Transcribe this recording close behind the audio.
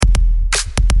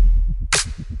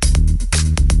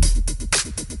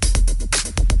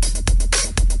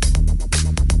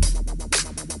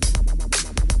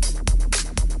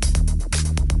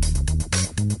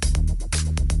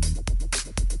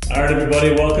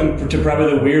welcome to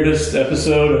probably the weirdest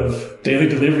episode of Daily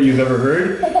Delivery you've ever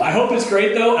heard. I hope it's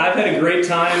great, though. I've had a great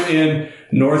time in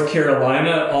North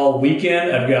Carolina all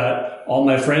weekend. I've got all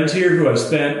my friends here who I've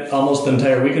spent almost the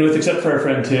entire weekend with, except for our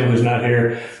friend Tim, who's not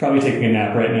here, probably taking a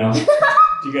nap right now. Do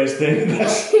you guys think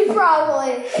that's...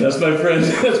 Probably. That's my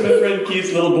friend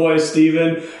Keith's little boy,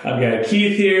 Steven. I've got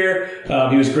Keith here.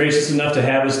 He was gracious enough to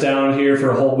have us down here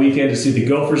for a whole weekend to see the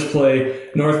Gophers play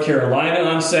North Carolina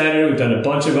on Saturday. We've done a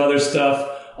bunch of other stuff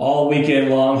all weekend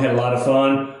long. Had a lot of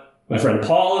fun. My friend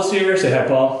Paul is here. Say hi,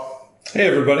 Paul. Hey,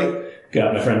 everybody.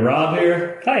 Got my friend Rob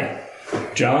here. Hi.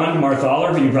 John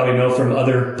Marthaler, who you probably know from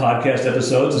other podcast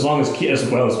episodes, as well as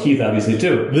Keith, obviously,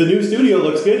 too. The new studio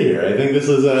looks good here. I think this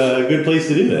is a good place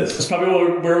to do this. It's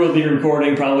probably where we'll be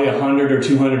recording probably 100 or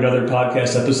 200 other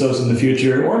podcast episodes in the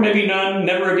future, or maybe none,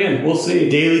 never again. We'll see.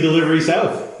 Daily Delivery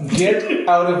South. Get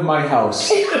out of my house.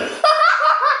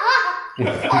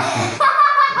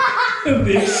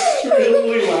 The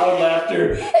extremely loud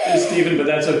laughter is Steven, but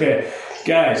that's okay.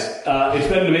 Guys, it's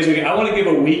been an amazing weekend. I want to give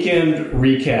a weekend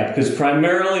recap because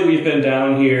primarily we've been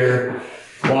down here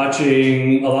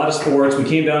watching a lot of sports. We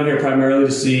came down here primarily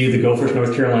to see the Gophers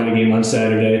North Carolina game on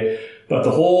Saturday, but the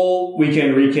whole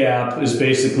weekend recap is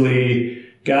basically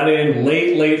got in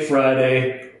late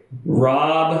Friday.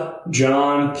 Rob,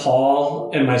 John,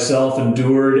 Paul, and myself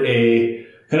endured a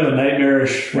kind of a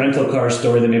nightmarish rental car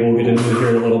story that maybe we'll get into here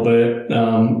in a little bit.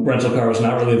 Rental car was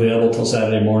not really available till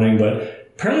Saturday morning, but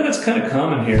apparently that's kind of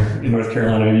common here in North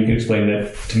Carolina. Maybe you can explain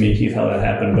that to me, Keith, how that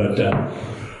happened. But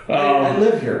I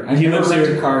live here. I he never lives rent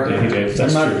here. a car here. Yeah, he did.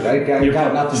 That's true. I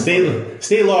got nothing.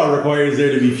 State law requires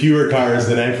there to be fewer cars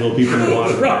than actual people who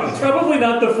want it. Probably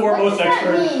not the foremost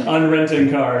expert on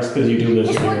renting cars because you do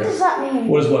live here. What does that mean?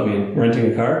 What does what mean?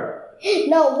 Renting a car?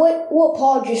 No, what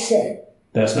Paul just said.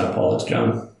 That's not Paul, it's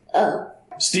John. Oh.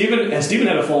 Steven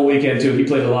had a full weekend too. He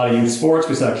played a lot of youth sports.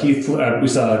 We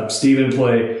saw Steven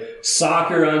play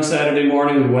soccer on Saturday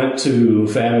morning. We went to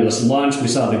fabulous lunch. We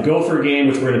saw the Gopher game,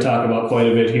 which we're going to talk about quite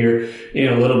a bit here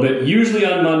in a little bit. Usually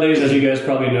on Mondays, as you guys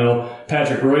probably know,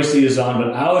 Patrick Reusse is on,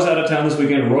 but I was out of town this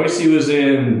weekend. Reusse was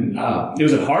he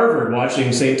was at Harvard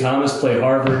watching St. Thomas play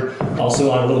Harvard,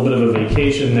 also on a little bit of a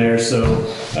vacation there. So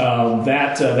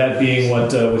that being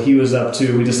what he was up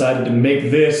to, we decided to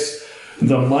make this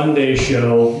the Monday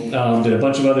show. Did a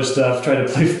bunch of other stuff. Tried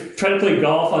to play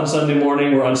golf on Sunday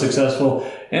morning. We're unsuccessful.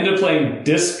 Ended up playing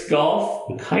disc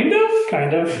golf, kind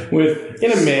of, with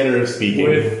in a manner of speaking,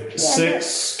 with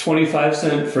 6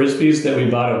 25-cent frisbees that we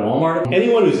bought at Walmart.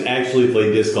 Anyone who's actually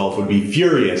played disc golf would be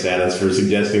furious at us for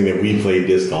suggesting that we played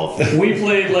disc golf. We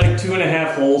played like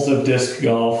 2.5 holes of disc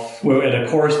golf at a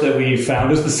course that we found.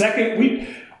 It was the second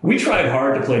we tried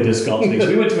hard to play disc golf things.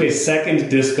 We went to a second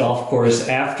disc golf course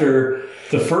after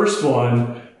the first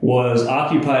one was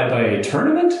occupied by a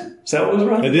tournament. Is that what was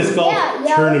wrong? A disc golf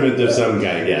tournament of some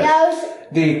kind, yes.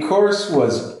 The course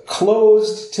was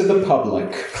closed to the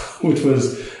public, which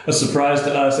was a surprise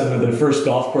to us. And the first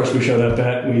golf course we showed up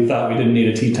at, we thought we didn't need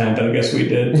a tee time, but I guess we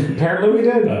did. Apparently we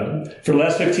did. For the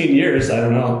last 15 years, I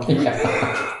don't know.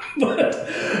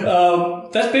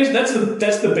 But that's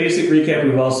the basic recap.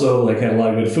 We've also had a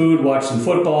lot of good food, watched some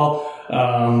football.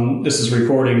 This is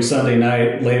recording Sunday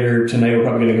night. Later tonight, we're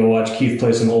probably going to go watch Keith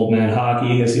play some old man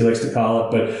hockey, as he likes to call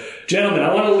it. But gentlemen,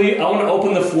 I want to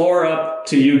open the floor up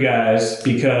to you guys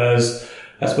because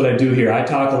that's what I do here. I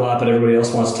talk a lot, but everybody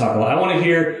else wants to talk a lot. I want to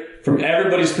hear from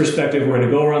everybody's perspective. We're going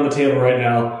to go around the table right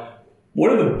now.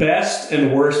 What are the best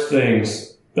and worst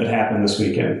things that happened this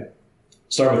weekend?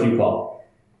 Start with you, Paul.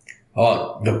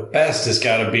 The best has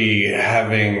got to be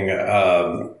having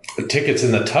tickets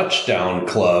in the touchdown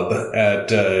club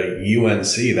at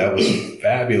UNC. That was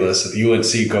fabulous at the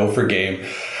UNC Gopher game.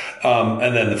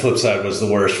 And then the flip side was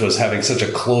the worst, was having such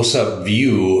a close-up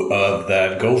view of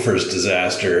that Gophers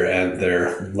disaster and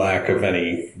their lack of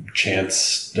any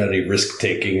chance, any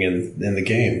risk-taking in the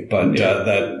game. But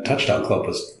that touchdown club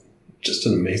was just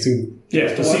an amazing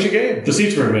to watch a game. The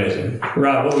seats were amazing.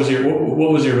 Rob, what was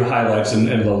your highlights and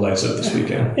lowlights of this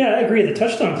weekend? Yeah, I agree. The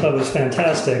touchdown club was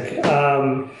fantastic.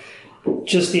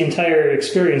 Just the entire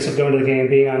experience of going to the game,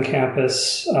 being on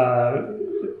campus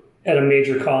at a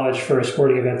major college for a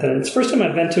sporting event. It's the first time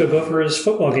I've been to a Gophers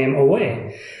football game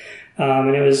away,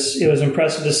 and it was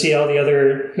impressive to see all the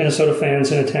other Minnesota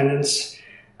fans in attendance.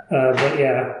 But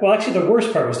yeah, well, actually, the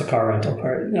worst part was the car rental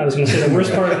part. I was going to say the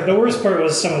worst part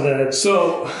was some of the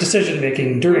decision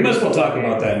making during. We might as well talk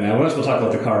about that now. We might as well talk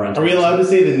about the car rental. Are we allowed to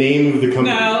say the name of the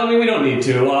company? No, I mean we don't need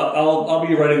to. I'll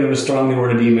be writing them a strongly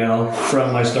worded email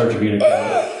from my Star Tribune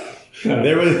account.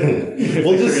 There was,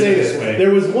 we'll just say this.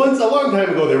 There was once, a long time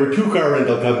ago, there were 2 car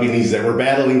rental companies that were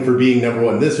battling for being number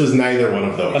one. This was neither one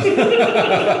of those.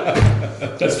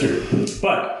 That's true.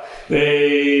 But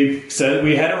they said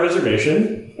we had a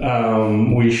reservation.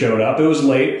 We showed up. It was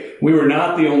late. We were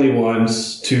not the only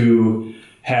ones to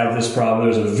have this problem.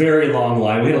 There was a very long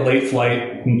line. We had a late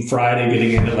flight on Friday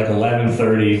getting in at like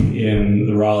 11:30 in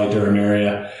the Raleigh-Durham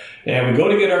area. And we go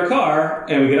to get our car,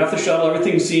 and we get off the shuttle.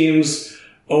 Everything seems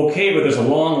okay, but there's a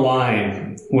long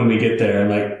line when we get there. And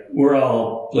like, we're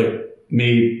all like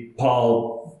me,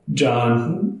 Paul,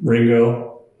 John,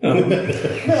 Ringo. Ringo?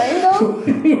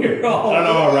 We're all, I don't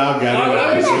know how Rob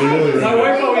got it. my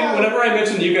wife always, whenever I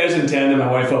mention you guys in tandem,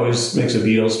 my wife always makes a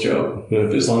Beatles joke,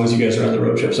 as long as you guys are on the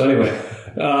road trip. So anyway,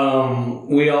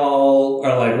 we all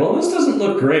are like, well, this doesn't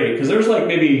look great, because there's like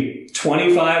maybe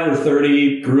 25 or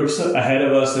 30 groups ahead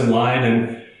of us in line,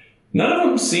 and none of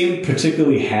them seemed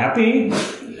particularly happy.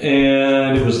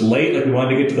 And it was late, like we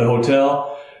wanted to get to the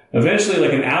hotel. Eventually,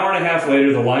 like an hour and a half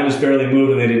later, the line has barely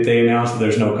moved, and they announced that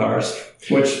there's no cars,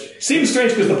 which seems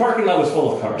strange because the parking lot was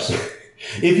full of cars.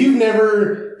 If you've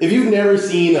never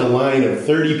seen a line of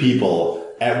 30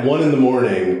 people at 1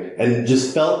 a.m. and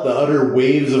just felt the utter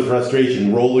waves of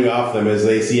frustration rolling off them as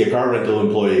they see a car rental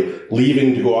employee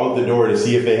leaving to go out the door to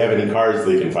see if they have any cars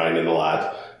they can find in the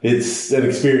lot, it's an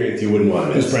experience you wouldn't want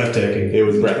to miss. It was breathtaking. It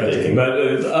was breathtaking.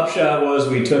 But the upshot was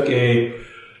we took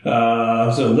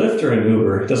was it a Lyft or an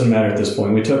Uber? It doesn't matter at this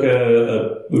point. We took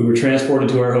we were transported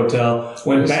to our hotel,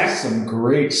 went back. Some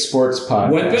great sports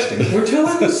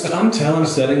podcasting. I'm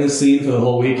setting the scene for the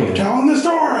whole weekend. Telling the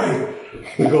story!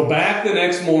 We go back the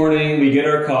next morning, we get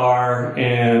our car,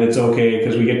 and it's okay,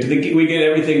 because we get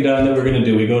everything done that we're going to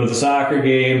do. We go to the soccer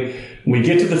game, we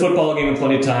get to the football game in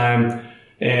plenty of time.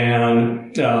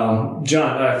 And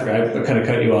John, I forgot, I kind of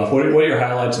cut you off. What are your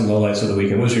highlights and lowlights of the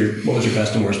weekend? What was your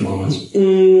best and worst moments?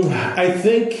 I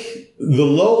think the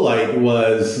low light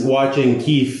was watching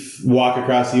Keith walk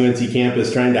across the UNC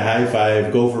campus trying to high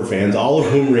five Gopher fans, all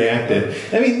of whom reacted.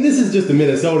 I mean, this is just a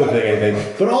Minnesota thing, I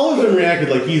think, but all of them reacted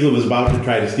like Keith was about to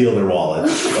try to steal their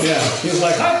wallets. Yeah, he was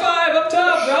like, high five up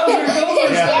top, Rouser,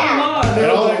 Gophers, come on.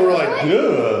 And all of them were like,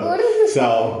 ugh.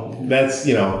 So that's,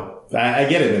 I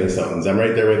get it, Minnesotans. I'm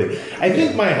right there with you. I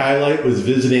think my highlight was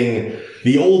visiting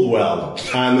the Old Well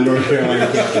on the North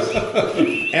Carolina campus.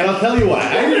 And I'll tell you why.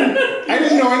 I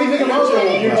didn't know anything about the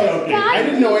Old Well. I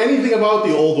didn't know anything about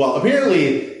the Old Well.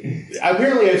 Apparently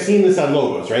I've seen this on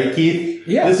logos, right, Keith?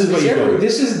 Yeah. This is what you told me.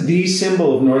 This is the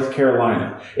symbol of North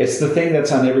Carolina. It's the thing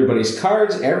that's on everybody's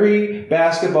cards. Every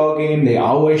basketball game, they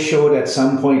always show it at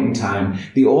some point in time.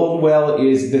 The Old Well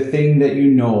is the thing that you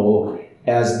know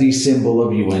as the symbol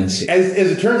of UNC. As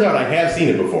it turns out, I have seen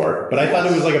it before, but I thought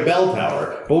it was like a bell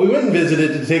tower. But we went and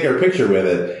visited to take our picture with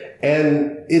it,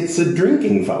 and it's a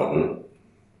drinking fountain.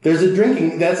 That's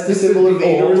the symbol of the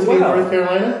University of North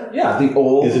Carolina? Yeah, the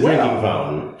Old Is a well. drinking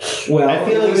fountain. Well, I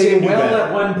feel like it was they a can do well better.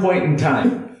 at one point in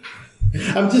time.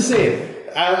 I'm just saying,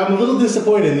 I'm a little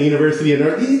disappointed in the University of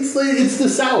North. It's the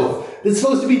South. It's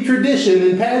supposed to be tradition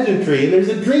and pageantry, and there's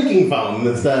a drinking fountain.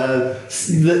 That's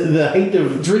the height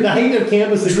of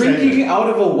campus. Drinking out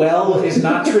of a well is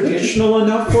not traditional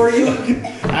enough for you.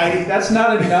 That's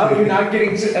not enough. You're not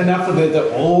getting enough of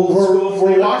the old school.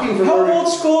 We're walking from How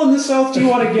old school in the South do you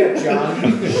want to get, John?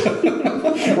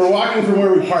 We're walking from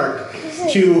where we parked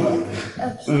to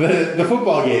the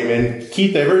football game, and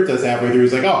Keith diverts us halfway through.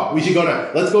 He's like, "Oh, we should go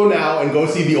now. Let's go now and go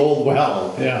see the Old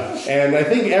Well." Yeah. And I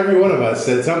think every one of us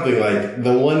said something like,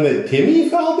 "The one that Timmy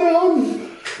fell down."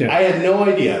 Yeah. I had no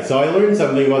idea, so I learned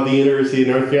something about the University of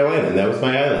North Carolina, and that was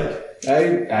my highlight.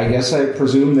 I guess I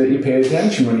presume that you paid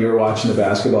attention when you were watching the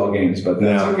basketball games, but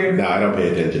that's okay. No, I don't pay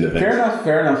attention to things.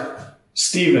 Fair enough.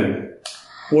 Steven,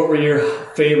 what were your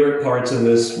favorite parts of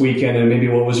this weekend, and maybe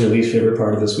what was your least favorite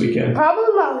part of this weekend? Probably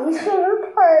my least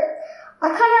favorite part.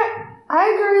 I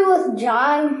agree with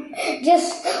John.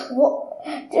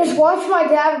 Just watch my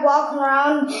dad walk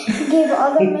around, give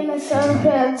other Minnesota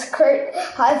fans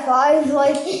high fives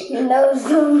like he knows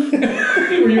them.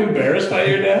 Were you embarrassed by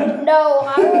your dad? No,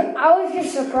 I was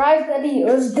just surprised that he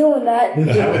was doing that. You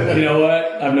know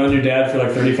what? I've known your dad for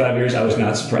like 35 years. I was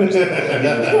not surprised.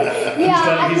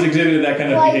 He's exhibited that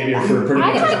kind of behavior for pretty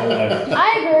much his whole life.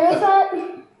 I agree with that.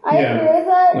 I agree with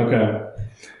that. Okay.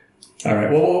 All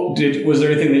right. Well, was there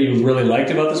anything that you really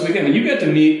liked about this weekend? I mean, you got to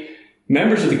meet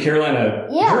members of the Carolina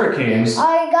Hurricanes.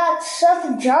 I got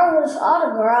Seth Jarvis'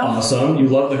 autograph. Awesome. You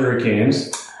love the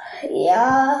Hurricanes.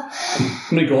 Yeah.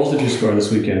 How many goals did you score this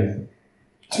weekend?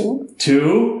 2.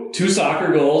 2? 2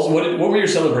 soccer goals. What were your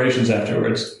celebrations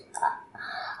afterwards?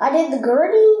 I did the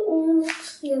Gertie and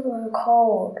what's the other one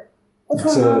called?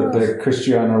 The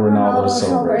Cristiano Ronaldo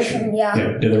celebration. Yeah.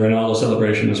 Did the Ronaldo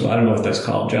celebration as well. I don't know what that's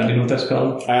called. John, do you know what that's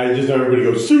called? I just know everybody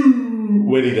goes, "Soo,"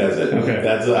 when he does it. Okay.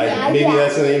 That's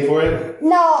that's the name for it?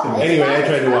 No. Anyway, I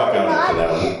tried to walk out after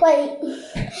that one. Like,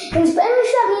 in Spanish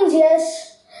that means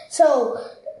yes. So,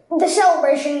 the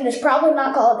celebration is probably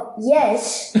not called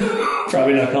yes.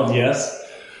 Probably not called yes.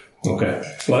 Okay.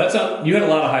 Well, you had a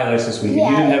lot of highlights this week. Yeah.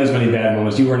 You didn't have as many bad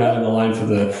moments. You were not in the line for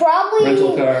the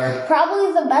rental car.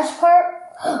 Probably the best part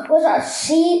was our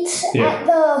seats at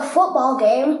the football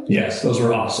game. Yes, those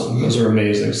were awesome. Those are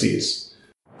amazing seats.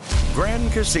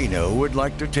 Grand Casino would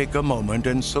like to take a moment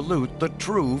and salute the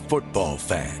true football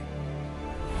fan.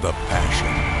 The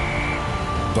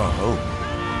passion, the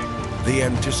hope, the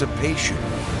anticipation,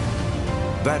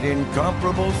 that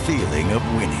incomparable feeling of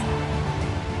winning.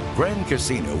 Grand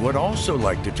Casino would also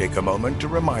like to take a moment to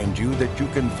remind you that you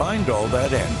can find all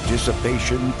that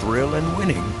anticipation, thrill, and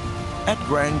winning at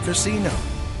Grand Casino.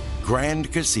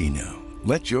 Grand Casino.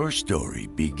 Let your story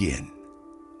begin.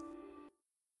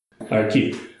 All right,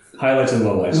 Keith. Highlights and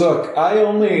lowlights. Look, I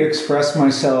only express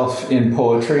myself in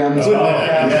poetry on this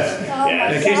podcast.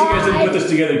 Yes. In case you guys didn't put this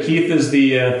together, Keith is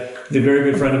the very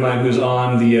good friend of mine who's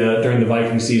on during the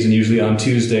Vikings season, usually on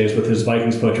Tuesdays with his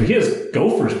Vikings poetry. He has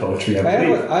Gophers poetry, I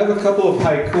believe. I have a couple of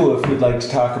haiku if you'd like to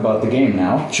talk about the game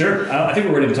now. Sure. I think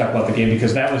we're ready to talk about the game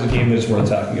because that was a game that is worth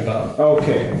talking about.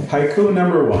 Okay. Haiku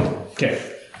number 1. Okay.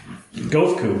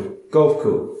 Gofku.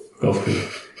 Gofku.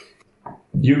 Gofku.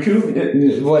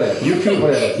 Yuku? Whatever.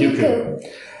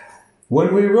 Yuku.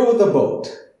 When we row the boat,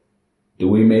 do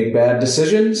we make bad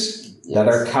decisions that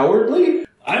are cowardly?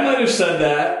 I might have said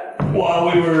that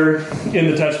while we were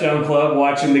in the touchdown club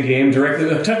watching the game directly.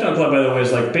 The touchdown club, by the way,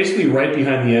 is like basically right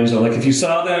behind the end zone. Like if you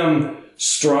saw them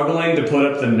struggling to put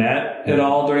up the net at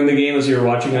all during the game as you were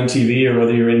watching on TV or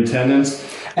whether you were in attendance.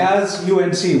 As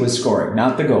UNC was scoring,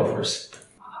 not the Gophers.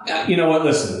 You know what?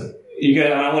 Listen, you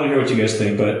guys, I want to hear what you guys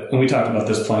think, and we talked about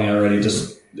this plenty already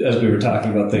just as we were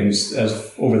talking about things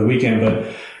over the weekend,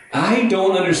 but I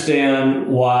don't understand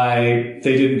why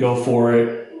they didn't go for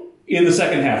it in the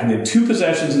second half. And they had 2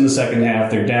 possessions in the second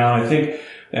half. They're down. I think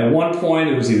at one point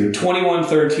it was either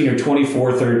 21-13 or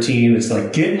 24-13. It's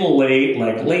like getting late,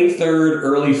 like late third,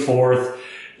 early fourth.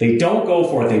 They don't go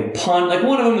for it. They punt. Like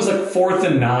one of them was like 4th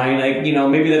and 9. Like,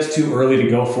 maybe that's too early to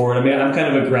go for it. I mean, I'm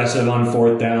kind of aggressive on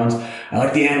 4th downs. I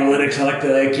like the analytics. I like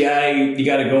you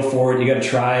got to go for it. You got to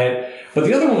try it. But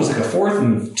the other one was like a 4th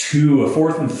and 2, a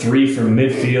 4th and 3 from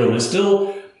midfield. And it's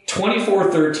still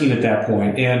 24-13 at that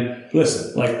point. And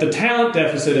listen, like the talent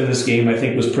deficit in this game, I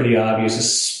think was pretty obvious,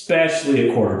 especially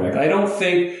at quarterback. I don't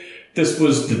think this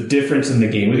was the difference in the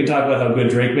game. We can talk about how good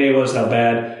Drake May was, how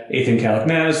bad Ethan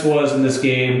Kaliakmanis was in this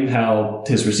game, how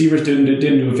his receivers didn't do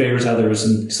him favors, how there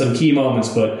was some key moments.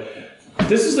 But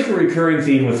this is like a recurring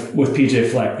theme with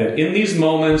PJ Fleck, that in these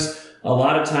moments, a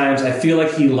lot of times I feel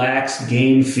like he lacks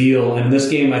game feel. And in this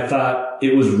game, I thought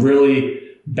it was really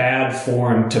bad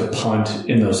form to punt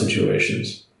in those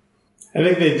situations. I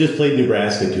think they just played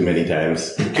Nebraska too many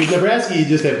times. With Nebraska, you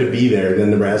just have to be there. Then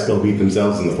Nebraska will beat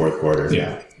themselves in the fourth quarter.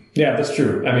 Yeah, that's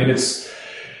true. I mean,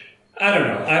 I don't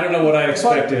know. I don't know what I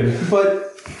expected.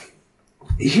 But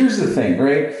here's the thing,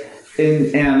 right?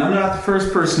 And I'm not the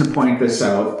first person to point this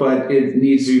out, but it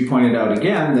needs to be pointed out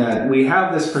again that we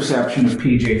have this perception of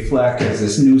PJ Fleck as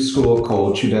this new school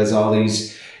coach who does all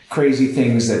these crazy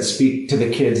things that speak to the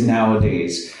kids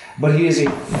nowadays. But he is a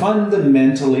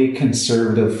fundamentally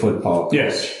conservative football coach.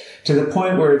 Yes. To the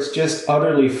point where it's just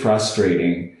utterly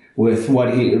frustrating with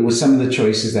with some of the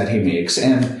choices that he makes.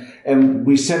 And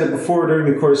we said it before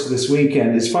during the course of this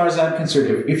weekend, as far as I'm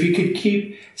concerned, if you could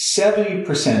keep 70%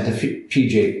 of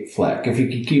PJ Fleck, if you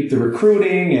could keep the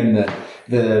recruiting and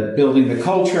the building the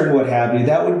culture and what have you,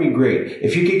 that would be great.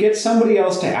 If you could get somebody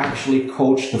else to actually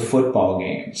coach the football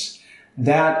games,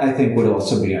 that I think would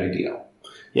also be ideal.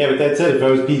 Yeah, but that said, if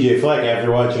I was PJ Fleck, after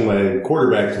watching my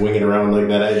quarterbacks winging around like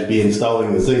that, I'd be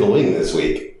installing the single wing this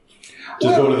week.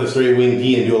 Just go to the straight wing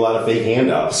P and do a lot of fake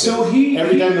handoffs. So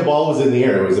every time the ball was in the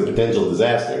air, it was a potential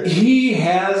disaster. He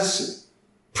has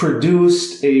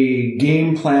produced a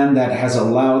game plan that has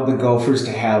allowed the Gophers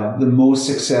to have the most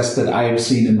success that I have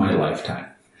seen in my lifetime.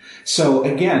 So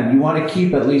again, you want to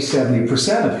keep at least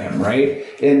 70% of him, right?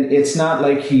 And it's not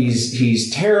like he's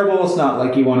terrible. It's not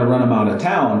like you want to run him out of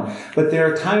town. But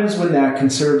there are times when that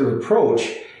conservative approach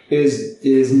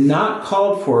is not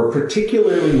called for,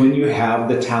 particularly when you have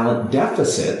the talent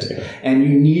deficit and you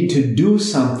need to do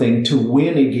something to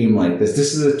win a game like this.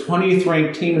 This is the 20th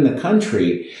ranked team in the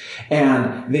country,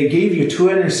 and they gave you 2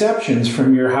 interceptions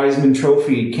from your Heisman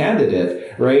Trophy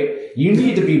candidate, right? You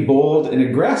need to be bold and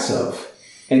aggressive,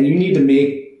 and you need to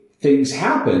make things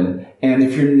happen. And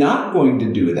if you're not going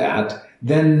to do that,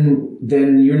 then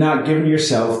you're not giving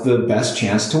yourself the best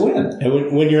chance to win.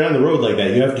 And when you're on the road like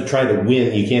that, you have to try to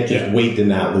win. You can't just wait to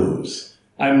not lose.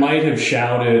 I might have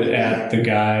shouted at the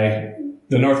guy,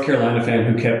 the North Carolina fan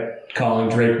who kept calling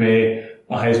Drake May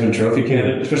a Heisman Trophy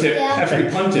candidate, especially after he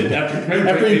punted.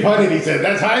 After he punted, he said,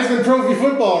 "That's Heisman Trophy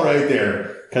football right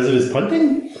there." Because of his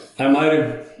punting? I might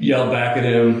have yelled back at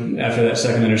him after that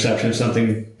second interception,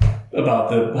 something about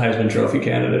the Heisman Trophy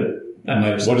candidate. I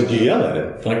might have. What did you yell at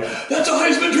him? Like, "That's a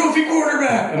Heisman Trophy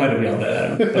quarterback!" I might have yelled that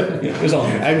at him. But, it was all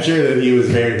in good fun. I'm sure that he was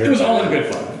very hurt. It was all in good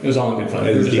fun. It was all in good fun.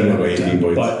 His team went away 18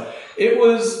 points. But it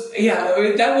was,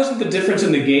 that wasn't the difference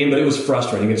in the game, but it was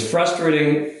frustrating. It's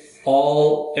frustrating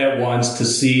all at once to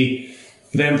see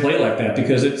them play like that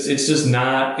because it's just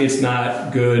not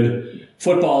good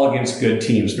football against good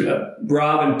teams.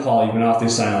 Rob and Paul, you've been awfully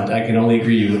silent. I can only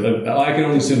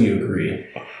assume you agree.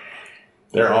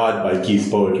 They're awed by Keith's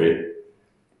poetry.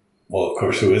 Well, of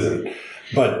course, who isn't?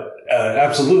 But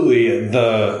absolutely,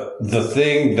 the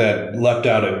thing that leapt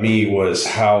out at me was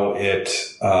how it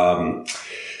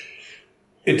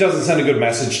doesn't send a good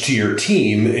message to your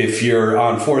team if you're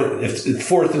on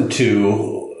fourth and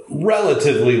 2,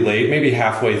 relatively late, maybe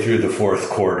halfway through the fourth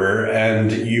quarter,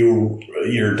 and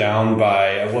you're down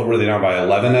by, what were they down by,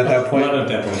 11 at that point? 11 at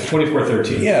that point,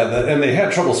 24-13. Yeah, and they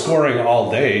had trouble scoring all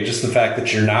day. Just the fact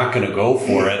that you're not going to go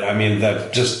for it, I mean,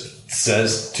 that just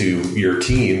says to your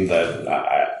team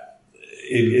that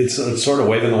it's sort of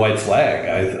waving the white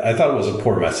flag. I thought it was a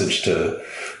poor message to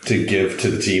give to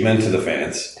the team and to the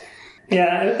fans.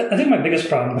 Yeah, I think my biggest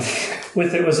problem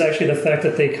with it was actually the fact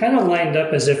that they kind of lined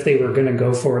up as if they were going to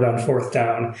go for it on fourth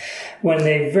down when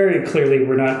they very clearly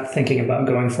were not thinking about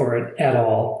going for it at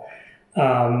all.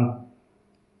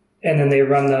 And then they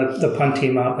run the punt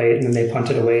team out late, and then they punt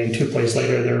it away, and 2 plays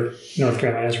later, North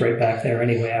Carolina's right back there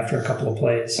anyway after a couple of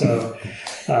plays. So,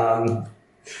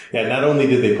 not only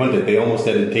did they punt it, they almost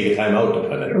had to take a timeout to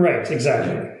punt it. Right,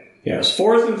 exactly. Yeah, it was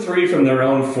 4th and 3 from their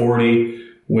own 40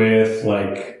 with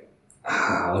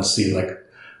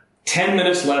 10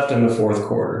 minutes left in the fourth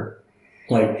quarter.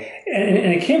 And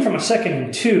it came from a 2nd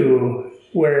and 2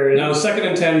 where... No, 2nd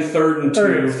and 10, 3rd and 2.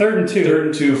 3rd and 2. 3rd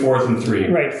and 2, 4th and 3.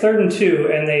 Right, 3rd and 2,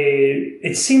 and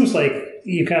it seems like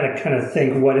you kind of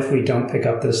think, what if we don't pick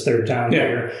up this third down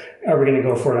here? Are we going to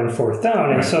go for it on fourth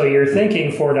down? And so you're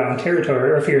thinking 4-down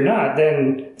territory, or if you're not,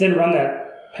 then run that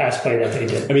pass play that they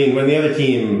did. I mean, when the other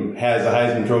team has a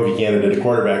Heisman Trophy candidate, a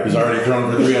quarterback who's already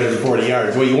thrown for 340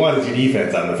 yards, what you want is your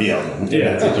defense on the field in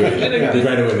that situation. You're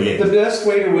trying to win the game. The best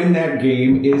way to win that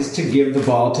game is to give the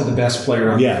ball to the best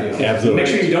player on the field. Yeah, absolutely.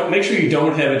 Make sure you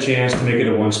don't have a chance to make it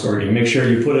a one-score game. Make sure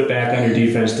you put it back on your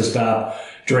defense to stop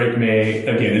Drake May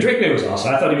again. And Drake May was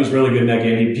awesome. I thought he was really good in that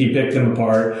game. He picked them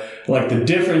apart. Like, the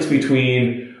difference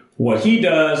between what he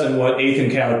does and what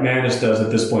Ethan Kaliakmanis does at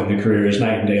this point in the career is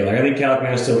night and day. Like, I think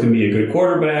Kaliakmanis still can be a good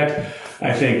quarterback.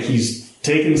 I think he's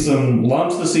taken some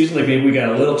lumps this season. Like, maybe we got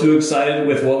a little too excited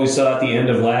with what we saw at the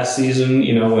end of last season,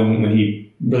 when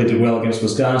he really did well against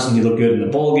Wisconsin. He looked good in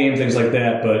the bowl game, things like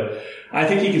that. But I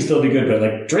think he can still be good.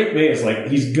 But, Drake May is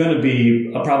he's going to be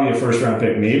probably a first-round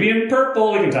pick. Maybe in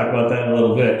purple. We can talk about that in a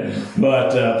little bit.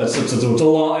 But it's a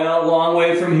long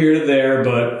way from here to there.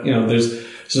 But, there's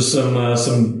just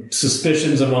some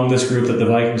suspicions among this group that the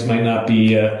Vikings might not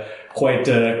be quite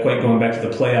going back to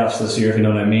the playoffs this year, if you know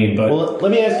what I mean. But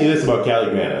let me ask you this about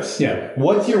Kaliakmanis. Yeah.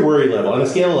 What's your worry level on a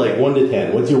scale of 1 to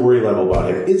 10? What's your worry level about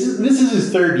him? This is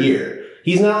his 3rd year.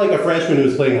 He's not like a freshman who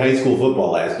was playing high school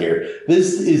football last year.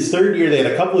 This is his 3rd year. They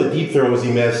had a couple of deep throws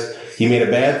he missed. He made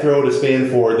a bad throw to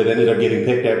Spanford that ended up getting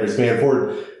picked after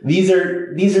Spanford. These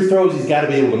are throws he's got to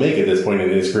be able to make at this point in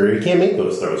his career. He can't make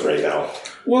those throws right now.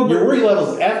 Well, your worry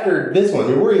levels after this one,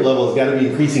 your worry level has got to be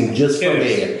increasing just from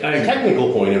a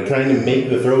technical point of trying to make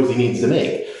the throws he needs to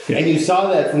make. Yeah. And you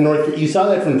saw that from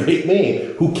Drake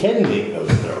May, who can make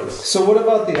those throws. So what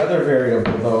about the other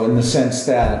variable, though, in the sense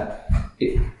that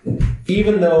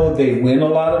even though they win a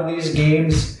lot of these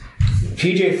games,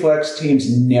 PJ Fleck's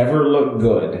teams never look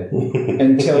good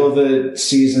until the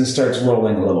season starts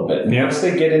rolling a little bit. And once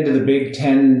they get into the Big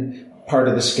Ten part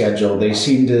of the schedule, they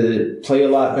seem to play a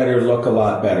lot better, look a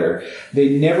lot better.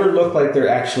 They never look like they're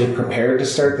actually prepared to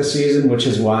start the season, which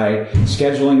is why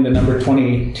scheduling the number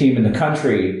 20 team in the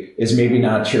country is maybe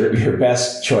not your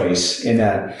best choice in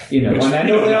that, and I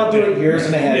know they all do it years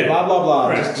in ahead, blah, blah, blah.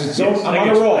 Right. I'm on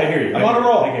a roll. I hear you. I'm on a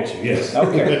roll. I get you, yes.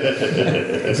 Okay.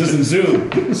 This isn't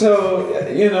Zoom. So,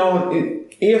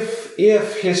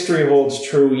 if history holds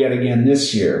true yet again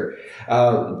this year,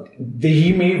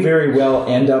 He may very well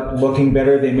end up looking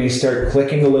better. They may start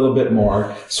clicking a little bit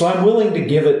more. So I'm willing to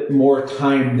give it more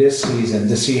time this season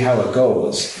to see how it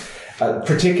goes.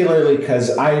 Particularly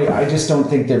because I just don't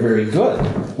think they're very good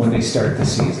when they start the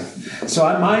season. So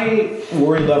my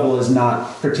worry level is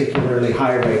not particularly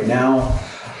high right now,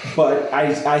 but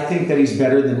I think that he's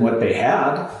better than what they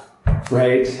had,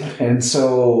 right? And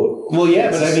so, well, yeah,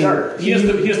 but I mean, he has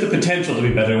the potential to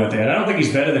be better than what they had. I don't think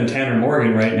he's better than Tanner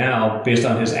Morgan right now based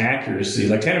on his accuracy.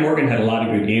 Like, Tanner Morgan had a lot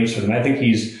of good games for them. I think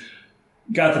he's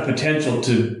got the potential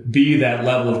to be that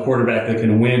level of quarterback that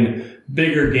can win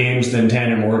bigger games than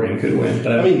Tanner Morgan could win.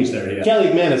 But I don't think he's there yet. Kelly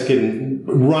McManus can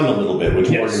run a little bit, which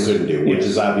Morgan couldn't do, which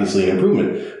is obviously an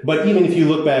improvement. But even if you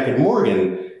look back at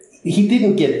Morgan, he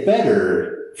didn't get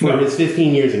better for his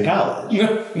 15 years in college.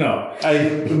 No.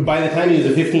 By the time he was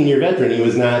a 15-year veteran, he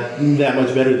was not that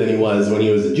much better than he was when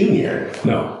he was a junior.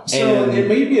 No. So it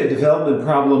may be a development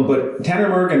problem, but Tanner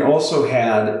Morgan also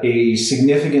had a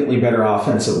significantly better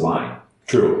offensive line.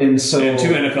 True. And two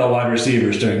NFL wide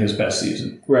receivers during his best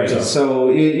season. Right.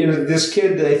 So this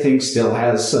kid, I think, still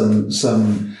has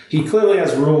some he clearly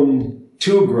has room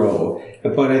to grow,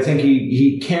 but I think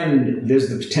there's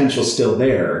the potential still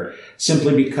there,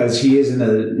 simply because he is in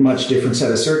a much different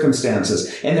set of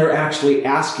circumstances, and they're actually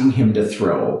asking him to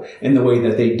throw in the way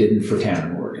that they didn't for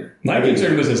Tanner Morgan. My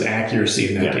concern was his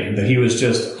accuracy in that game, that he was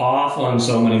just off on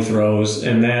so many throws,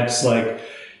 and that's like,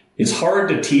 it's hard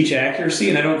to teach accuracy,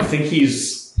 and I don't think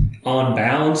he's on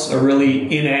balance a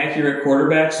really inaccurate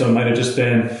quarterback, so it might have just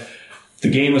been the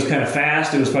game was kind of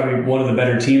fast. It was probably one of the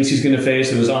better teams he's going to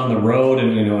face. It was on the road,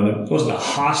 and and it wasn't a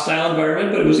hostile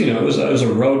environment, but it was it was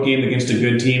a road game against a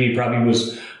good team. He probably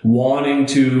was wanting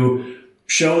to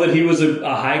show that he was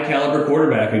a high caliber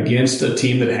quarterback against a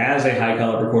team that has a high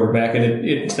caliber quarterback, and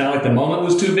it's not like the moment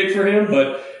was too big for him,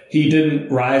 but he didn't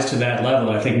rise to that level.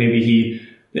 I think maybe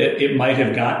it might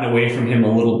have gotten away from him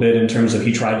a little bit in terms of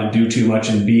he tried to do too much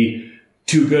and be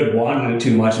too good, wanted it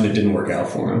too much, and it didn't work out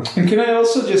for him. And can I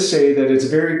also just say that it's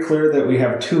very clear that we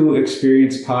have two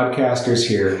experienced podcasters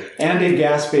here, and a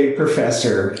Gaspé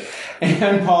professor,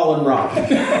 and Paul and Rob.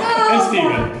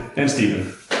 And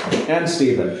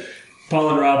Steven.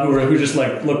 Paul and Rob, who just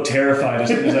looked terrified as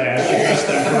soon as I asked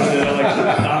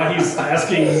them. He's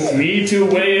asking me to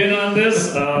weigh in on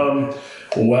this.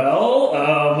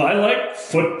 I like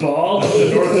football,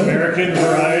 the North American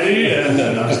variety, and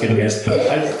no, I'm just kidding, guys.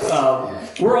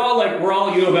 We're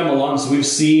all U of M alums. We've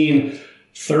seen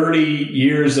 30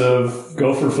 years of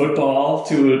Gopher football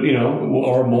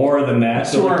or more than that.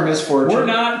 So our misfortune. We're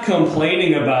not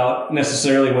complaining about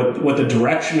necessarily what the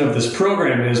direction of this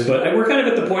program is, but we're kind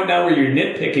of at the point now where you're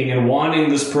nitpicking and wanting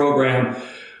this program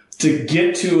to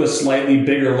get to a slightly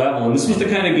bigger level. And this was the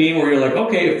kind of game where you're like,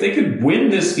 okay, if they could win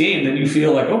this game, then you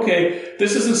feel like, okay,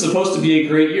 this isn't supposed to be a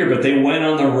great year, but they went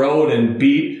on the road and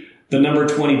beat the number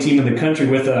 20 team in the country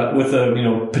with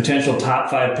a potential top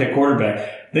 5 pick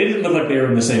quarterback. They didn't look like they were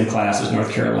in the same class as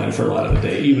North Carolina for a lot of the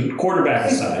day, even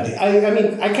quarterback aside.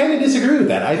 I kind of disagree with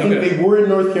that. I think they were in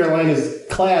North Carolina's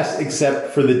class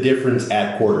except for the difference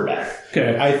at quarterback.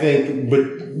 Okay. I think,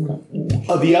 but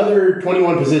of the other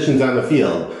 21 positions on the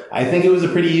field, I think it was a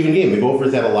pretty even game. The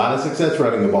Gophers had a lot of success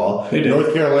running the ball. They did.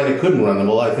 North Carolina couldn't run the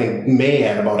ball. I think May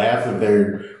had about half of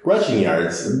their rushing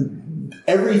yards.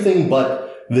 Everything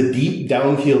but the deep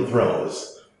downfield throws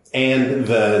and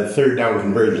the third down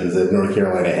conversions that North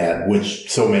Carolina had, which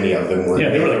so many of them were. Yeah,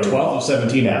 they were like 12 of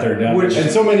 17 at third down. And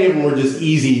so many of them were just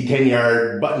easy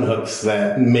 10-yard button hooks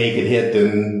that make it hit,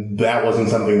 and that wasn't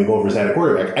something the Gophers had at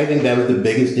quarterback. I think that was the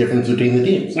biggest difference between the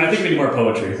teams. I think we need more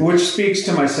poetry. Which speaks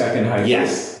to my second high.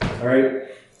 Yes. All right.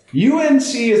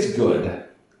 UNC is good.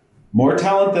 More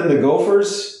talent than the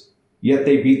Gophers, yet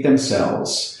they beat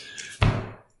themselves.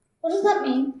 What does that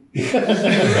mean? What does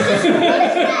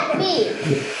that mean?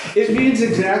 It means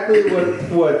exactly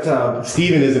what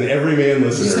Stephen is an everyman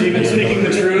listener. Stephen speaking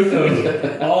the truth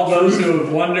of all those who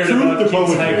have wondered about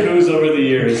Keith's haikus over the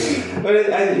years. But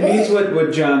it means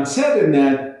what John said in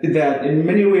that in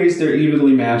many ways they're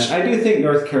evenly matched. I do think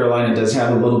North Carolina does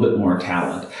have a little bit more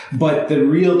talent. But the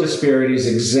real disparity is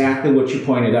exactly what you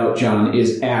pointed out, John,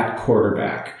 is at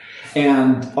quarterback.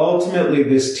 And ultimately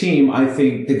this team, I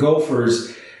think the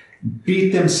Gophers beat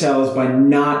themselves by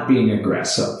not being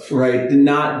aggressive, right?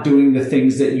 Not doing the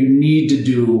things that you need to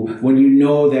do when you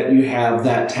know that you have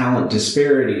that talent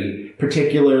disparity,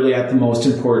 particularly at the most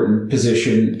important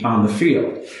position on the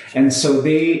field. And so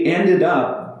they ended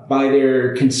up, by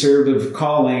their conservative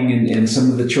calling and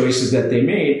some of the choices that they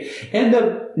made, end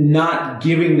up not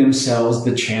giving themselves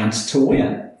the chance to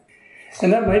win.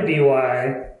 And that might be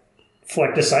why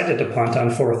Fleck decided to punt on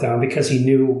 4th down because he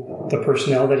knew the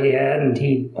personnel that he had, and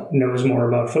he knows more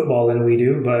about football than we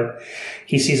do, but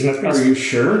he sees them as... Are you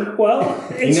sure? Well,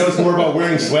 he knows more about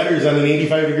wearing sweaters on an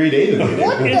 85-degree day than we do.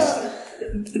 What the?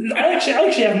 I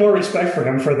actually have more respect for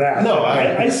him for that. No,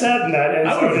 I sat in that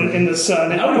in the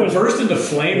sun. And I would have burst into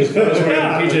flames if I was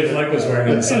wearing PJ Fleck was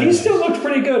wearing it. And he still looked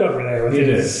pretty good over there with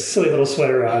his silly little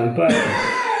sweater on. But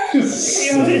it's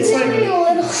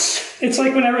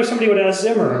like whenever somebody would ask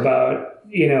Zimmer about,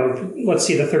 let's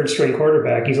see the third string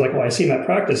quarterback, he's like, well, I see him at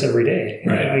practice every day.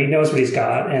 Right. He knows what he's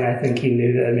got, and I think he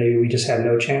knew that maybe we just had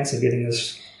no chance of getting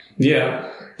this. Yeah,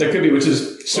 that could be, which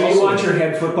is... So you want your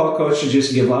head football coach to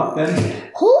just give up then?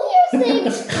 Who here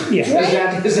thinks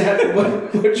Yeah. Is that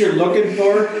what you're looking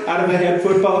for out of a head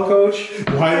football coach?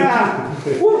 We're not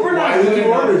Why good would you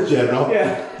enough. orders, General?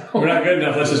 Yeah. We're not good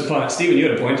enough. Let's just punt. Steven, you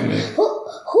had a point to make. Who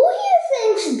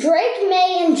here thinks Drake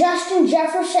May and Justin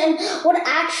Jefferson would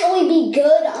actually be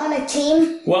good on a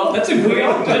team? Well, that's a great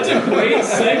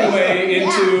segue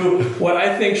into what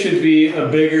I think should be a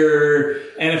bigger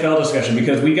NFL discussion,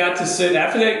 because we got to sit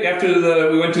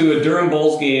we went to a Durham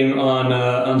Bulls game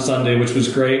on Sunday, which was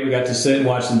great. We got to sit and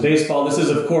watch some baseball. This is,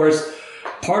 of course,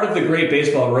 part of the great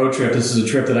baseball road trip. This is a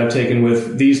trip that I've taken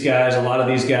with these guys, a lot of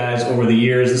these guys over the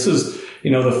years. This is,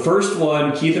 the first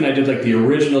one, Keith and I did the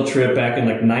original trip back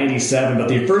in 97, but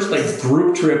the first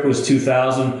group trip was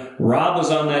 2000. Rob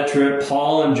was on that trip.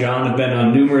 Paul and John have been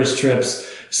on numerous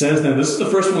trips since then. This is the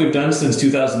first one we've done since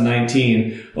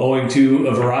 2019, owing to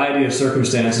a variety of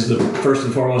circumstances, the first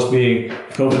and foremost being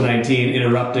COVID-19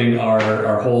 interrupting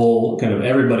our whole kind of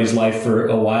everybody's life for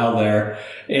a while there.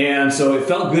 And so it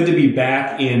felt good to be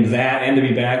back in that and to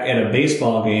be back at a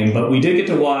baseball game, but we did get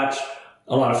to watch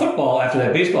a lot of football after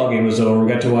that baseball game was over.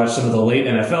 We got to watch some of the late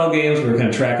NFL games. We were kind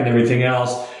of tracking everything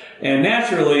else. And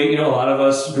naturally, a lot of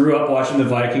us grew up watching the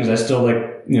Vikings. I still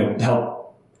help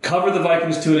cover the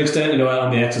Vikings to an extent,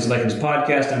 on the Access Vikings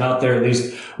podcast. I'm out there at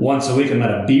least once a week. I'm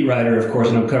not a beat writer, of course,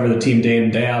 and I don't cover the team day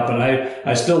in, day out, but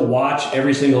I still watch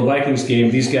every single Vikings game.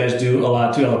 These guys do a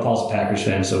lot too. Paul's a Packers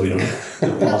fan, so we don't.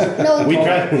 We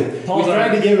tried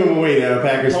to give him away to a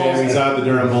Packers fan. We saw at the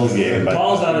Durham Bulls game. But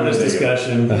Paul's out of this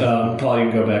discussion. Paul, you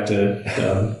can go back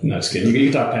to, no, just kidding. You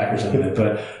can talk Packers on it,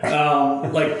 but,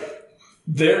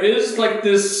 there is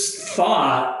this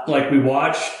thought, we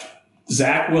watched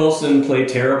Zach Wilson play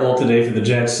terrible today for the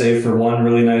Jets, save for one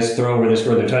really nice throw where they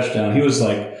scored their touchdown. He was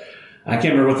I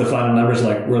can't remember what the final numbers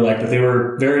were but they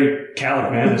were very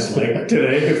Calic Manis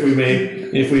today.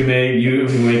 If we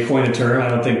may coin a term, I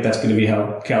don't think that's going to be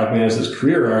how Calic Manis'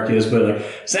 career arc is, but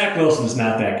Zach Wilson's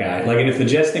not that guy. And if the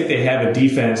Jets think they have a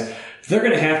defense, they're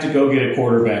going to have to go get a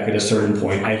quarterback at a certain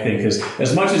point, I think, because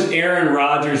as much as Aaron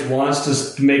Rodgers wants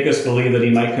to make us believe that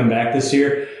he might come back this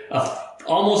year,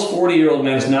 almost 40-year-old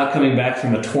man is not coming back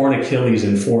from a torn Achilles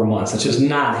in 4 months. It's just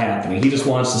not happening. He just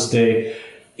wants to stay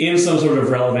in some sort of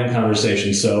relevant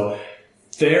conversation. So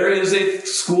there is a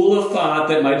school of thought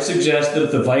that might suggest that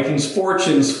if the Vikings'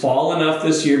 fortunes fall enough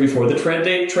this year before the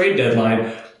trade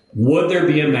deadline, would there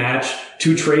be a match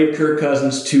to trade Kirk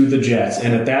Cousins to the Jets?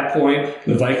 And at that point,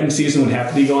 the Viking season would have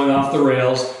to be going off the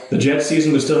rails. The Jets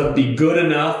season would still have to be good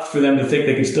enough for them to think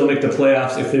they could still make the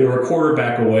playoffs if they were a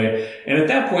quarterback away. And at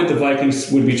that point, the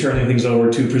Vikings would be turning things over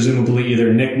to presumably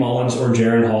either Nick Mullins or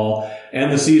Jaron Hall.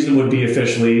 And the season would be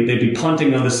they'd be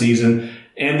punting on the season.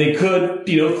 And they could,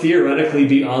 theoretically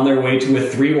be on their way to a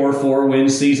 3 or 4 win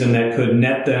season that could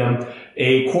net them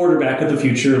a quarterback of the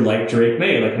future like Drake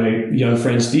May, like my young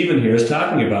friend Steven here is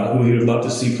talking about, who he would love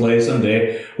to see play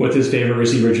someday with his favorite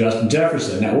receiver, Justin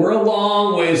Jefferson. Now, we're a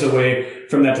long ways away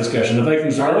from that discussion. The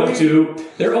Vikings are 0-2.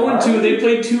 They're 0-2. They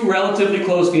played 2 relatively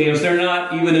close games. They're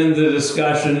not even in the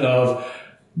discussion of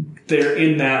they're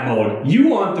in that mode. You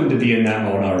want them to be in that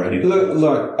mode already.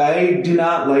 Look, I do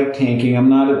not like tanking. I'm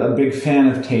not a big fan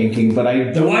of tanking, but I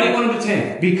do. Then why do you want them to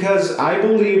tank? Because I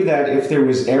believe that if there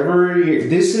was ever a year,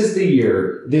 this is the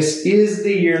year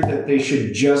that they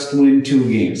should just win 2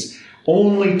 games.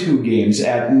 Only 2 games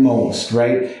at most,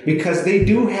 right? Because they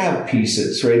do have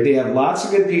pieces, right? They have lots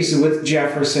of good pieces with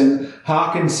Jefferson,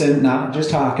 Hawkinson, not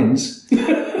just Hawkins,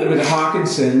 with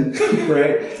Hawkinson,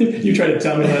 right? You tried to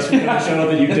tell me last week on the show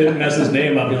that you didn't mess his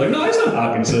name up. You're like, no, it's not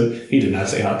Hawkinson. He did not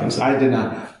say Hawkinson. I did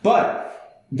not.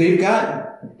 But they've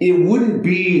got, it wouldn't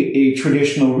be a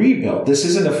traditional rebuild. This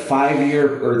isn't a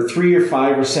 5-year or 3 or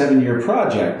 5 or 7-year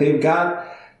project. They've got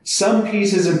some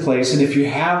pieces in place, and if you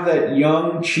have that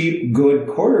young, cheap, good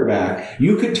quarterback,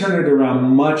 you could turn it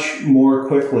around much more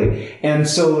quickly. And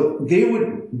so they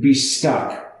would be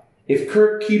stuck If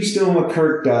Kirk keeps doing what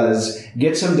Kirk does,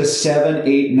 gets them to 7,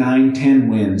 8, 9, 10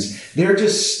 wins, they're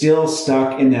just still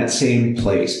stuck in that same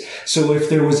place. So if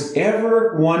there was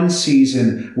ever one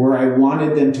season where I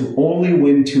wanted them to only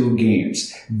win 2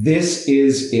 games, this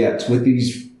is it. With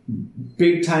these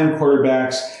big-time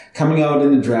quarterbacks coming out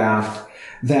in the draft,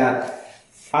 that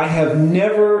I have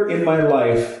never in my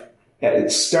life,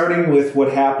 starting with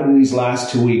what happened these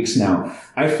last 2 weeks now,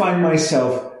 I find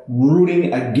myself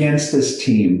rooting against this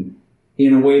team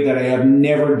in a way that I have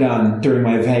never done during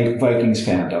my Vikings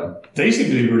fandom. They seem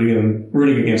to be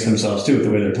rooting against themselves, too, with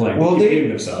the way they're playing. Well,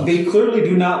 themselves. They clearly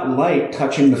do not like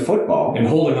touching the football. And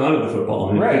holding on to the football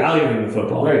and valuing the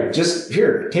football. Right. Just,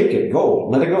 here, take it, go,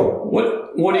 let it go.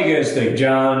 What do you guys think,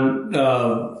 John,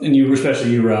 and you,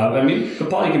 especially you, Rob? I mean,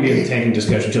 Paul, you can be in the tanking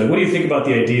discussion, too. What do you think about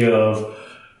the idea of...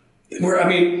 they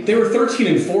were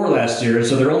 13-4 last year,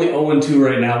 so they're only 0-2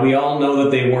 right now. We all know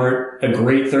that they weren't a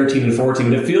great 13-4 team,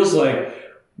 and it feels like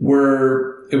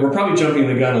we're probably jumping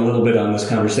the gun a little bit on this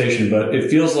conversation, but it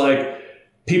feels like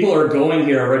people are going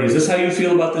here already. Is this how you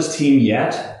feel about this team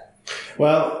yet?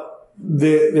 Well,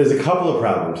 there's a couple of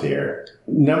problems here.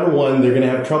 Number one, they're going to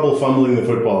have trouble fumbling the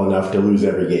football enough to lose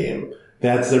every game.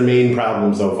 That's their main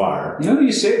problem so far. No,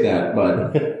 you say that,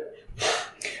 bud.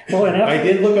 Well, I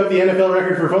did look up the NFL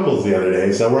record for fumbles the other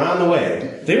day, so we're on the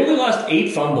way. They only lost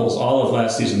 8 fumbles all of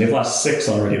last season. They've lost 6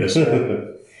 already this year.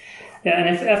 Yeah,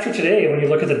 and after today, when you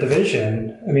look at the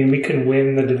division, I mean, we can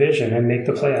win the division and make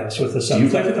the playoffs with the Do you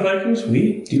play for the Vikings? Do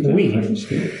you play for the Vikings?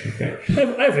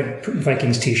 Okay. I have a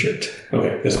Vikings t-shirt.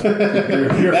 Okay.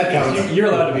 That counts.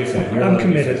 You're allowed to be a fan. I'm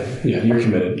committed. Yeah, you're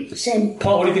committed. Same.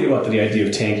 Paul, what do you think about the idea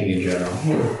of tanking in general?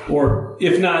 Or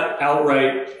if not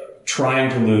outright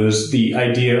trying to lose, the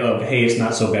idea of, hey, it's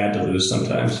not so bad to lose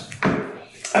sometimes?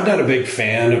 I'm not a big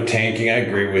fan of tanking. I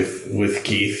agree with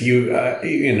Keith.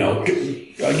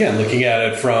 Again, looking at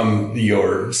it from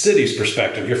your city's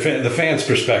perspective, the fans'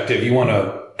 perspective, you want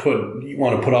to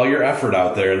put all your effort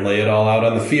out there and lay it all out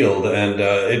on the field, and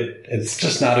it's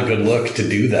just not a good look to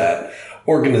do that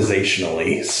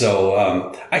organizationally.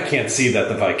 So I can't see that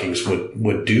the Vikings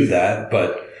would do that,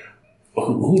 but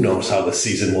who knows how the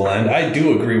season will end. I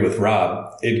do agree with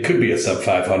Rob. It could be a sub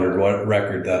 500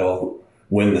 record that'll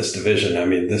win this division.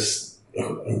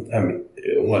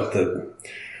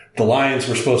 The Lions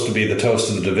were supposed to be the toast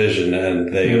of the division,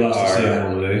 and they lost are to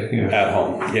Seattle today. Yeah. at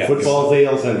home. Yeah. Football's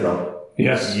AL Central.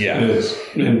 Yes, Yeah. it is.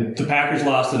 And the Packers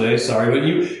lost today, sorry.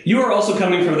 But you are also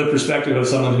coming from the perspective of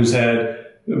someone who's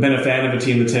been a fan of a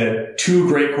team that's had 2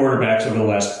 great quarterbacks over the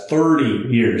last 30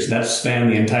 years. That's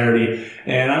spanned the entirety.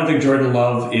 And I don't think Jordan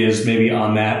Love is maybe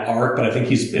on that arc, but I think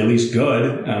he's at least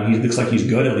good. He looks like he's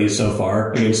good at least so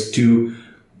far against 2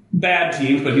 bad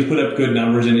teams, but he's put up good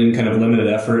numbers in kind of limited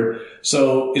effort.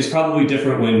 So it's probably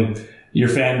different when your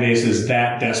fan base is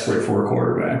that desperate for a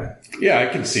quarterback. Yeah, I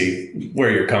can see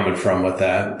where you're coming from with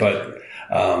that, but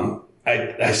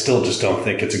I still just don't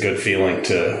think it's a good feeling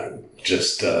to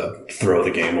just throw the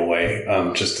game away,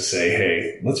 just to say,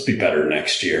 hey, let's be better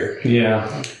next year.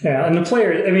 Yeah. Yeah, and the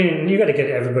players, I mean, you got to get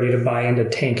everybody to buy into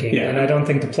tanking, Yeah. and I don't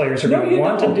think the players are going to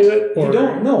want to do it. You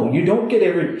don't. No, you don't get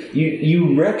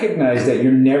you recognize that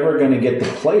you're never going to get the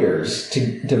players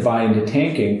to buy into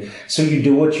tanking, so you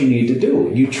do what you need to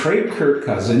do. You trade Kirk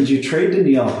Cousins, you trade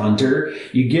Danielle Hunter,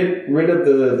 you get rid of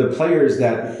the players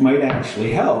that might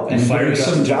actually help and Fire give you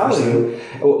some Justin value.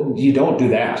 Oh, you don't do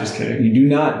that. Just kidding. You do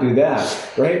not do that.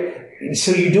 Right?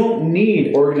 So you don't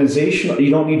need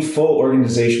full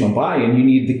organizational buy-in. You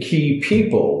need the key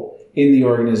people in the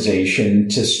organization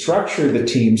to structure the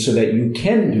team so that you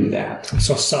can do that.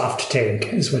 So soft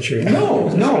tank is what you're...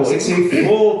 No, it's a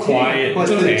full Quiet But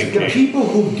tank. the people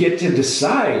who get to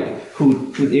decide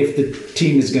if the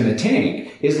team is going to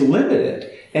tank is limited.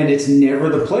 And it's never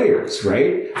the players,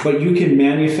 right? But you can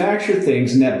manufacture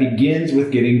things, and that begins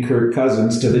with getting Kirk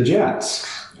Cousins to the Jets.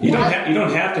 You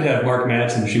don't have to have Mark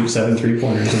Madsen shoot 7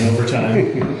 3-pointers in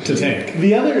overtime to tank.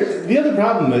 The other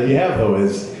problem that you have, though,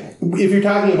 is if you're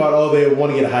talking about, they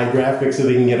want to get a high draft pick so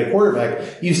they can get a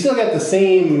quarterback, you've still got the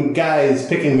same guys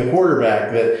picking the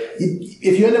quarterback that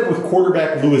if you end up with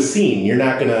quarterback Lewis Seen, you're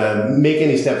not going to make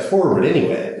any steps forward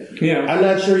anyway. Yeah. I'm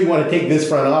not sure you want to take this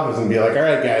front office and be like, all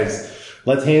right, guys,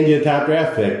 let's hand you a top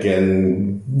draft pick and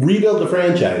rebuild the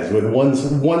franchise with one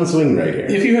swing right here.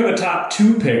 If you have a top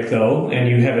 2 pick, though, and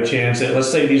you have a chance at, let's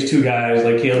say these 2 guys,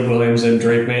 like Caleb Williams and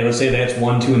Drake May, let's say that's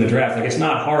 1-2 in the draft. Like, it's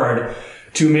not hard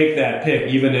to make that pick,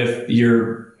 even if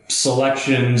your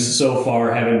selections so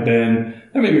far haven't been,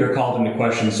 or maybe you're called into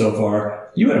question so far.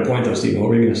 You had a point, though, Stephen. What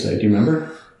were you going to say? Do you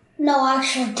remember? No,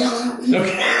 actually, don't.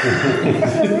 Okay.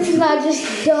 I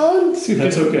just don't.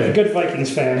 That's okay. Good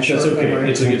Vikings fan. That's short okay. memory.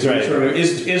 It's right.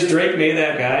 Is Drake May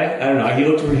that guy? I don't know.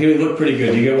 He looked pretty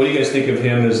good. What do you guys think of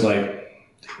him as like?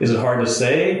 Is it hard to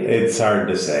say? It's hard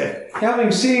to say.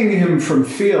 Having seen him from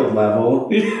field level,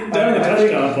 I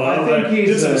think he's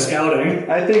did some scouting.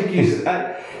 I think he's,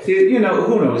 who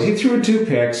knows? He threw 2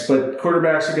 picks, but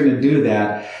quarterbacks are going to do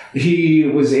that. He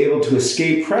was able to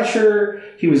escape pressure.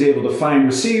 He was able to find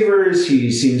receivers. He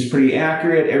seems pretty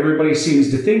accurate. Everybody seems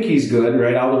to think he's good,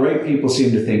 right? All the right people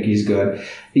seem to think he's good.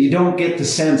 You don't get the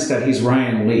sense that he's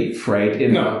Ryan Leaf, right?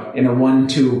 In a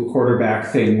 1-2 quarterback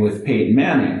thing with Peyton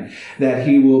Manning. That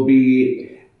he will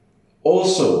be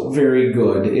also very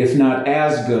good, if not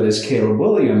as good as Caleb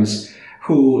Williams,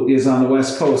 who is on the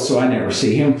West Coast, so I never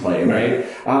see him play, right?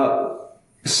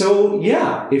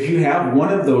 If you have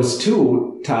one of those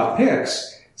 2 top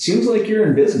picks, seems like you're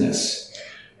in business.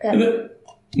 Do you remember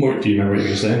what you were going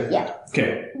to say? Yeah.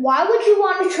 Okay. Why would you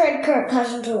want to trade Kirk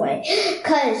Cousins away?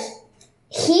 Because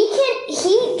he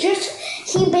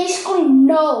basically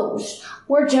knows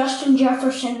where Justin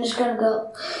Jefferson is going to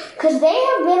go. Because they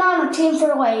have been on a team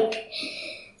for like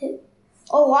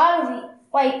a lot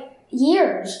of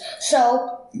years.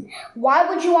 So why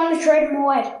would you want to trade him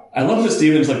away? I love that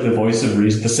Steven's like the voice of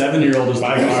reason. The 7-year-old is the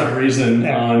voice of reason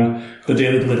on the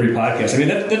Daily Delivery podcast. I mean,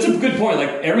 that's a good point. Like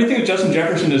everything that Justin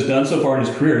Jefferson has done so far in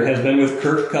his career has been with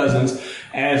Kirk Cousins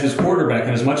as his quarterback.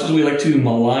 And as much as we like to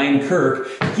malign Kirk,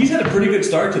 he's had a pretty good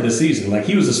start to the season. Like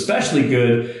he was especially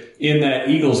good in that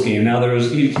Eagles game. Now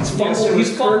he's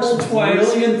fumbled twice.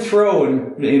 Brilliant throw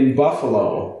in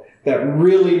Buffalo that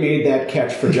really made that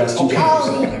catch for Justin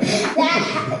Jefferson.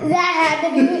 That had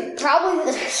to be probably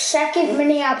the second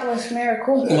Minneapolis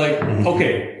miracle.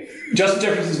 Justin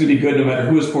Jefferson's going to be good no matter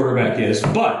who his quarterback is,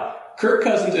 but Kirk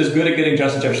Cousins is good at getting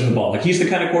Justin Jefferson the ball. Like he's the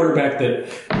kind of quarterback that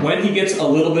when he gets a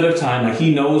little bit of time, like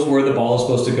he knows where the ball is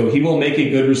supposed to go. He will make a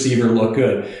good receiver look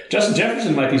good. Justin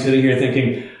Jefferson might be sitting here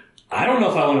thinking, I don't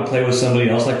know if I want to play with somebody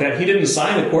else like that. He didn't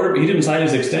sign he didn't sign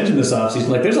his extension this offseason.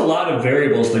 Like there's a lot of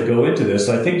variables that go into this.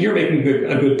 So I think you're making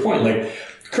a good point. Like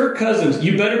Kirk Cousins,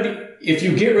 if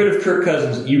you get rid of Kirk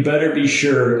Cousins, you better be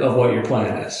sure of what your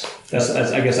plan is. That's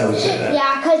I guess I would say that.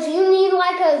 Yeah, because you need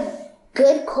like a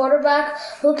good quarterback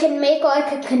who can make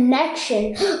like a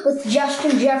connection with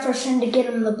Justin Jefferson to get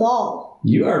him the ball.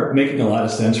 You are making a lot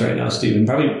of sense right now, Stephen.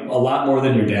 Probably a lot more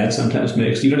than your dad sometimes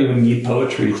makes. You don't even need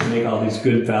poetry to make all these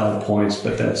good, valid points,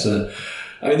 but that's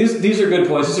these are good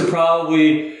points. These are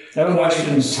probably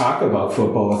questions. Talk about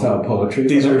football without poetry.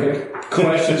 These are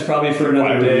questions probably for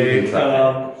another day.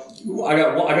 I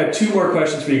got 2 more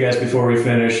questions for you guys before we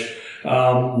finish.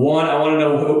 One, I want to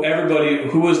know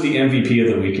who was the MVP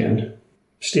of the weekend?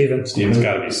 Steven. It's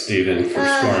got to be Steven for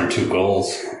scoring 2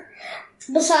 goals.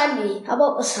 Beside me. How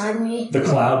about beside me? The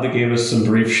Cloud that gave us some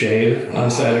brief shade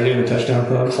on Saturday in the Touchdown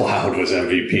Club. Cloud was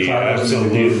MVP.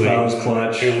 Absolutely. The Cloud was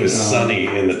clutch. It was sunny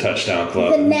in the Touchdown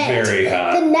Club. The net. Very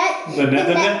hot. The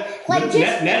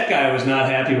net guy was not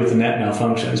happy with the net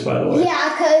malfunctions, by the way. Yeah,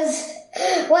 because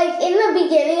in the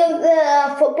beginning of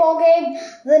the football game,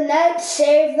 the net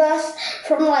saved us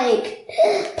from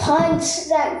punts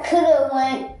that could have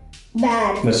went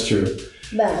bad. That's true.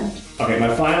 Bad. Okay,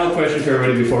 my final question for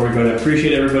everybody before we go. I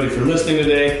appreciate everybody for listening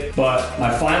today, but my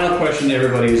final question to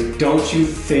everybody is: don't you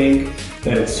think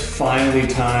that it's finally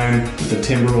time that the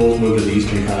Timberwolves move to the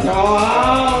Eastern Conference?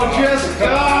 Oh, just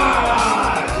God!